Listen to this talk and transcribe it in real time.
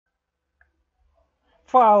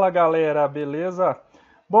Fala galera, beleza?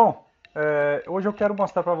 Bom, hoje eu quero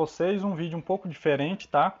mostrar para vocês um vídeo um pouco diferente,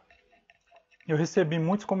 tá? Eu recebi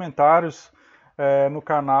muitos comentários no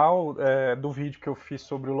canal do vídeo que eu fiz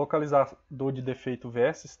sobre o localizador de defeito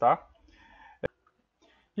Versis, tá?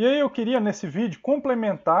 E aí eu queria nesse vídeo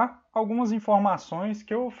complementar algumas informações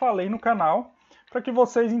que eu falei no canal para que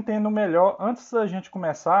vocês entendam melhor antes da gente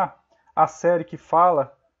começar a série que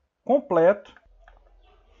fala completo.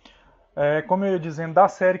 Como eu ia dizendo, da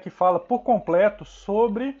série que fala por completo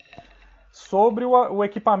sobre o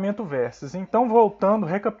equipamento Versis. Então, voltando,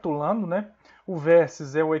 recapitulando, né? O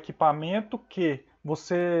Versis é o equipamento que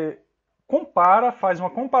você compara, faz uma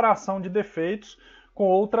comparação de defeitos com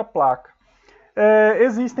outra placa.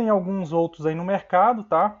 Existem alguns outros aí no mercado,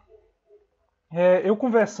 tá? Eu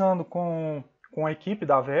conversando com a equipe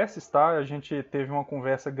da Versis, tá? A gente teve uma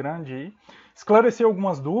conversa grande aí, esclareceu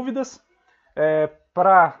algumas dúvidas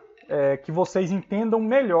para que vocês entendam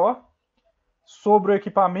melhor sobre o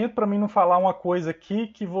equipamento, para mim não falar uma coisa aqui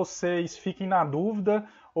que vocês fiquem na dúvida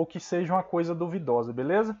ou que seja uma coisa duvidosa,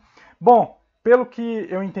 beleza? Bom, pelo que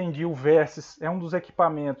eu entendi, o Versis é um dos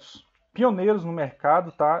equipamentos pioneiros no mercado,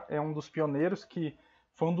 tá? É um dos pioneiros que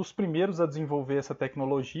foi um dos primeiros a desenvolver essa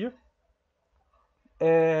tecnologia.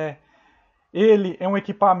 Ele é um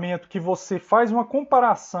equipamento que você faz uma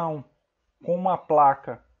comparação com uma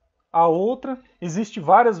placa a outra. Existem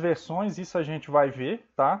várias versões, isso a gente vai ver,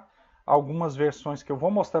 tá? Algumas versões que eu vou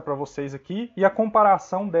mostrar para vocês aqui e a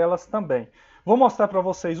comparação delas também. Vou mostrar para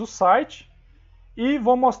vocês o site e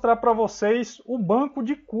vou mostrar para vocês o banco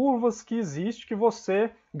de curvas que existe,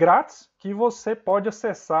 grátis, que você pode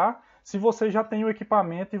acessar se você já tem o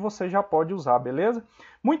equipamento e você já pode usar, beleza?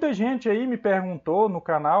 Muita gente aí me perguntou no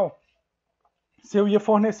canal se eu ia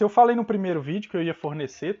fornecer. Eu falei no primeiro vídeo que eu ia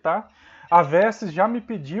fornecer, tá? A Versis já me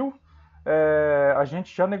pediu, a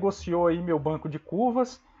gente já negociou aí meu banco de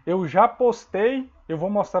curvas. Eu já postei, eu vou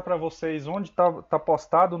mostrar para vocês onde está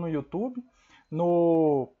postado no YouTube.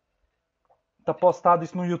 Tá postado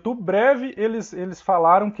isso no YouTube. Breve eles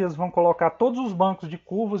falaram que eles vão colocar todos os bancos de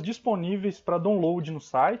curvas disponíveis para download no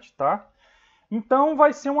site, tá? Então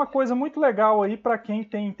vai ser uma coisa muito legal aí para quem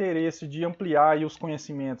tem interesse de ampliar aí os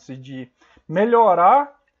conhecimentos e de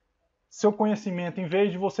melhorar seu conhecimento, em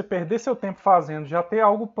vez de você perder seu tempo fazendo, já ter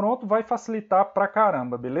algo pronto, vai facilitar pra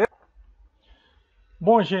caramba, beleza?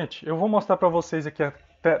 Bom, gente, eu vou mostrar para vocês aqui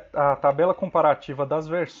a tabela comparativa das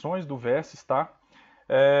versões do Versis, tá?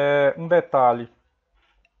 Um detalhe,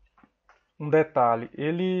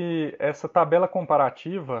 essa tabela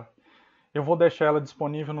comparativa, eu vou deixar ela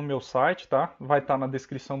disponível no meu site, tá? Vai estar na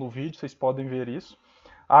descrição do vídeo, vocês podem ver isso.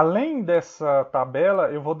 Além dessa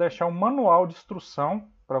tabela, eu vou deixar um manual de instrução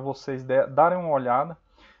para vocês darem uma olhada,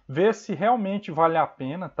 ver se realmente vale a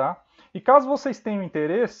pena, tá? E caso vocês tenham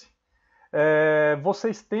interesse,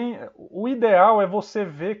 o ideal é você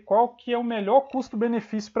ver qual que é o melhor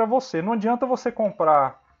custo-benefício para você. Não adianta você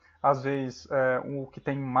comprar, às vezes, o que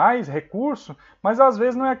tem mais recurso, mas às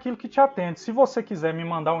vezes não é aquilo que te atende. Se você quiser me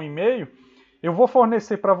mandar um e-mail, eu vou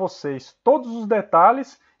fornecer para vocês todos os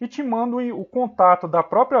detalhes e te mando o contato da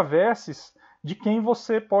própria Versis de quem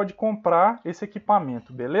você pode comprar esse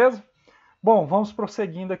equipamento, beleza? Bom, vamos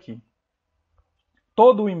prosseguindo aqui.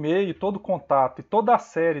 Todo o e-mail, todo o contato e toda a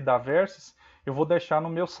série da Versis eu vou deixar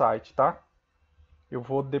no meu site, tá? Eu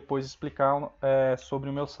vou depois explicar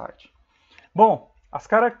sobre o meu site. Bom, as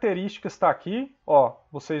características estão aqui, ó,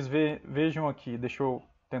 vocês vejam aqui, deixa eu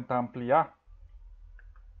tentar ampliar.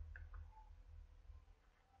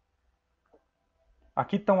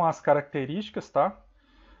 Aqui estão as características, tá?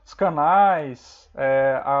 Os canais,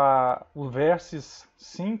 o Versis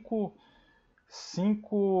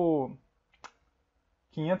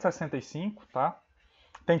 565, tá?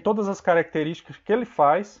 Tem todas as características que ele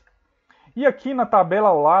faz. E aqui na tabela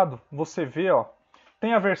ao lado, você vê, ó,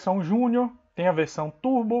 tem a versão Júnior, tem a versão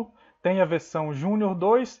Turbo, tem a versão Júnior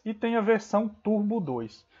 2 e tem a versão Turbo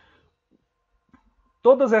 2.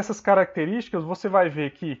 Todas essas características você vai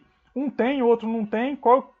ver que um tem, o outro não tem.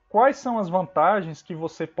 Quais são as vantagens que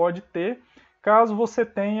você pode ter caso você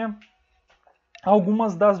tenha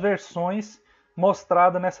algumas das versões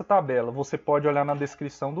mostradas nessa tabela? Você pode olhar na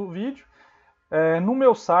descrição do vídeo. No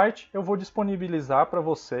meu site eu vou disponibilizar para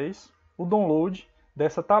vocês o download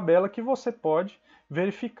dessa tabela que você pode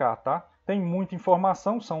verificar, tá? Tem muita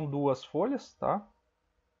informação, são 2 folhas, tá?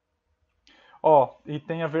 Ó, e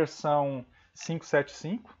tem a versão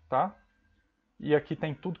 575, tá? E aqui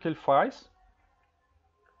tem tudo que ele faz.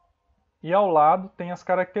 E ao lado tem as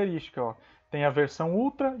características, ó. Tem a versão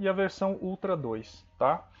Ultra e a versão Ultra 2,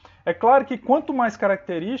 tá? É claro que quanto mais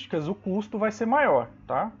características, o custo vai ser maior,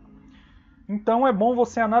 tá? Então é bom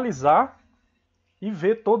você analisar e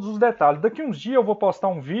ver todos os detalhes. Daqui uns dias eu vou postar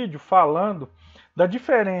um vídeo falando da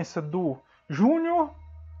diferença do Júnior,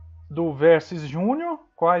 do Versis Júnior,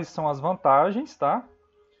 quais são as vantagens, tá?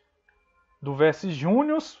 Do Versis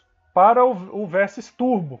Júnior para o Versis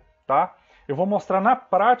Turbo, tá? Eu vou mostrar na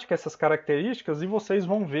prática essas características e vocês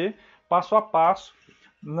vão ver passo a passo,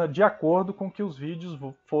 de acordo com que os vídeos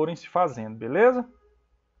forem se fazendo, beleza?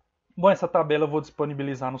 Bom, essa tabela eu vou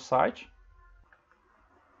disponibilizar no site.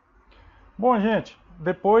 Bom, gente,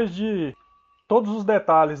 depois de todos os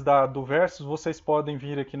detalhes do Versis, vocês podem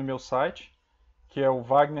vir aqui no meu site, que é o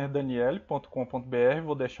wagnerdaniele.com.br,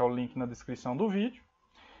 vou deixar o link na descrição do vídeo.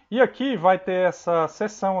 E aqui vai ter essa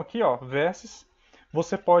seção aqui, ó, Versis.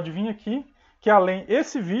 Você pode vir aqui, que além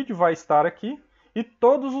esse vídeo vai estar aqui, e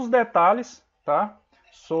todos os detalhes, tá,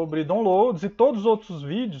 sobre downloads e todos os outros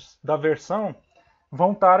vídeos da versão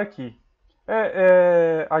vão estar aqui.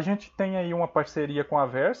 A gente tem aí uma parceria com a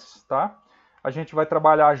Versis, tá? A gente vai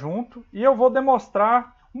trabalhar junto e eu vou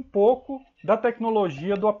demonstrar um pouco da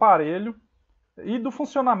tecnologia do aparelho e do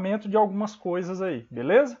funcionamento de algumas coisas aí,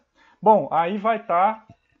 beleza? Bom, aí vai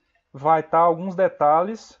estar alguns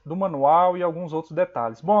detalhes do manual e alguns outros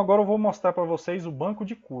detalhes. Bom, agora eu vou mostrar para vocês o banco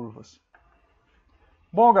de curvas.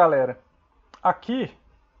 Bom, galera, aqui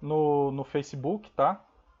no Facebook, tá?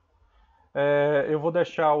 Eu vou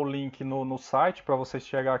deixar o link no site para vocês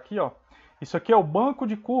chegar aqui, ó. Isso aqui é o banco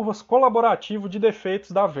de curvas colaborativo de defeitos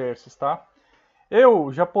da Versis, tá?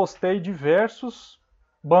 Eu já postei diversos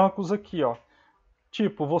bancos aqui, ó.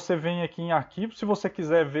 Tipo, você vem aqui em arquivo, se você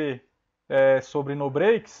quiser ver sobre no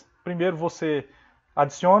breaks, primeiro você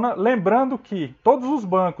adiciona, lembrando que todos os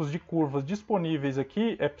bancos de curvas disponíveis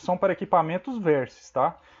aqui são para equipamentos Versis,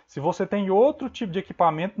 tá? Se você tem outro tipo de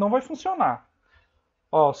equipamento, não vai funcionar.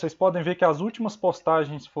 Ó, vocês podem ver que as últimas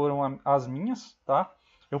postagens foram as minhas, tá?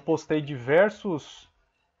 Eu postei diversos,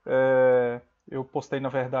 eu postei na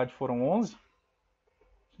verdade foram 11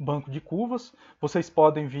 banco de curvas. Vocês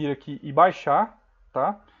podem vir aqui e baixar,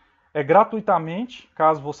 tá? Gratuitamente,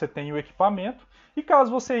 caso você tenha o equipamento. E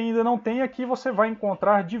caso você ainda não tenha, aqui você vai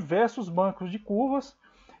encontrar diversos bancos de curvas.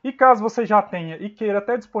 E caso você já tenha e queira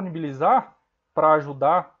até disponibilizar para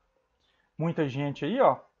ajudar muita gente aí,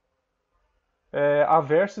 ó, a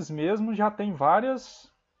Versis mesmo já tem vários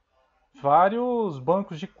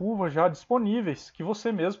bancos de curvas já disponíveis que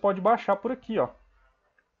você mesmo pode baixar por aqui, ó.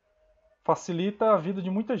 Facilita a vida de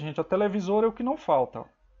muita gente. O televisor é o que não falta, ó.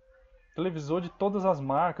 Televisor de todas as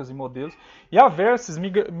marcas e modelos. E a Versis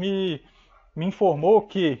me informou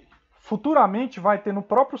que futuramente vai ter no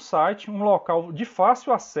próprio site um local de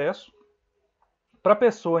fácil acesso para a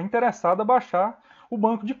pessoa interessada baixar o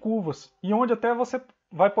banco de curvas. E onde até você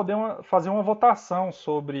vai poder fazer uma votação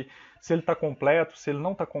sobre se ele está completo, se ele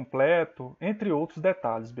não está completo, entre outros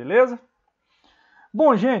detalhes, beleza?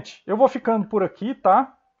 Bom, gente, eu vou ficando por aqui,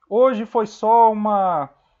 tá? Hoje foi só mais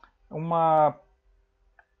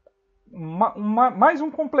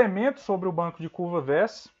um complemento sobre o banco de curva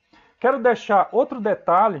Versis. Quero deixar outro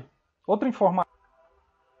detalhe, outra informação.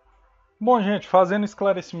 Bom, gente, fazendo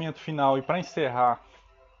esclarecimento final e para encerrar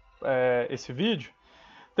esse vídeo,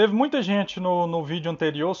 teve muita gente no vídeo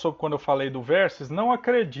anterior, sobre quando eu falei do Versis, não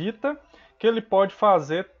acredita que ele pode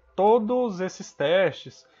fazer todos esses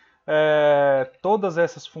testes, todas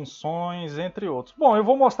essas funções, entre outros. Bom, eu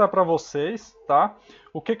vou mostrar para vocês, tá?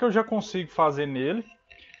 O que eu já consigo fazer nele,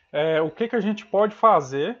 o que a gente pode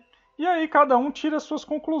fazer, e aí cada um tira as suas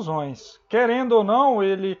conclusões. Querendo ou não,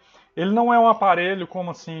 ele não é um aparelho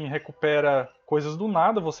como assim, recupera coisas do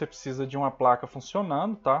nada, você precisa de uma placa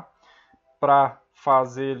funcionando, tá? Para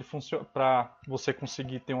fazer ele funcionar, para você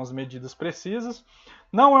conseguir ter umas medidas precisas.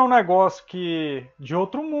 Não é um negócio de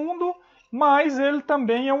outro mundo, mas ele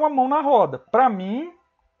também é uma mão na roda. Para mim,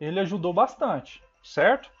 ele ajudou bastante,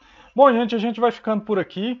 certo? Bom, gente, a gente vai ficando por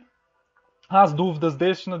aqui. As dúvidas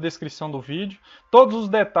deixem na descrição do vídeo. Todos os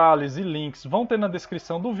detalhes e links vão ter na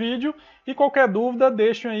descrição do vídeo. E qualquer dúvida,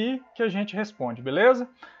 deixem aí que a gente responde, beleza?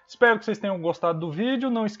 Espero que vocês tenham gostado do vídeo.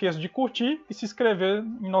 Não esqueça de curtir e se inscrever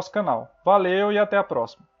em nosso canal. Valeu e até a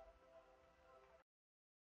próxima.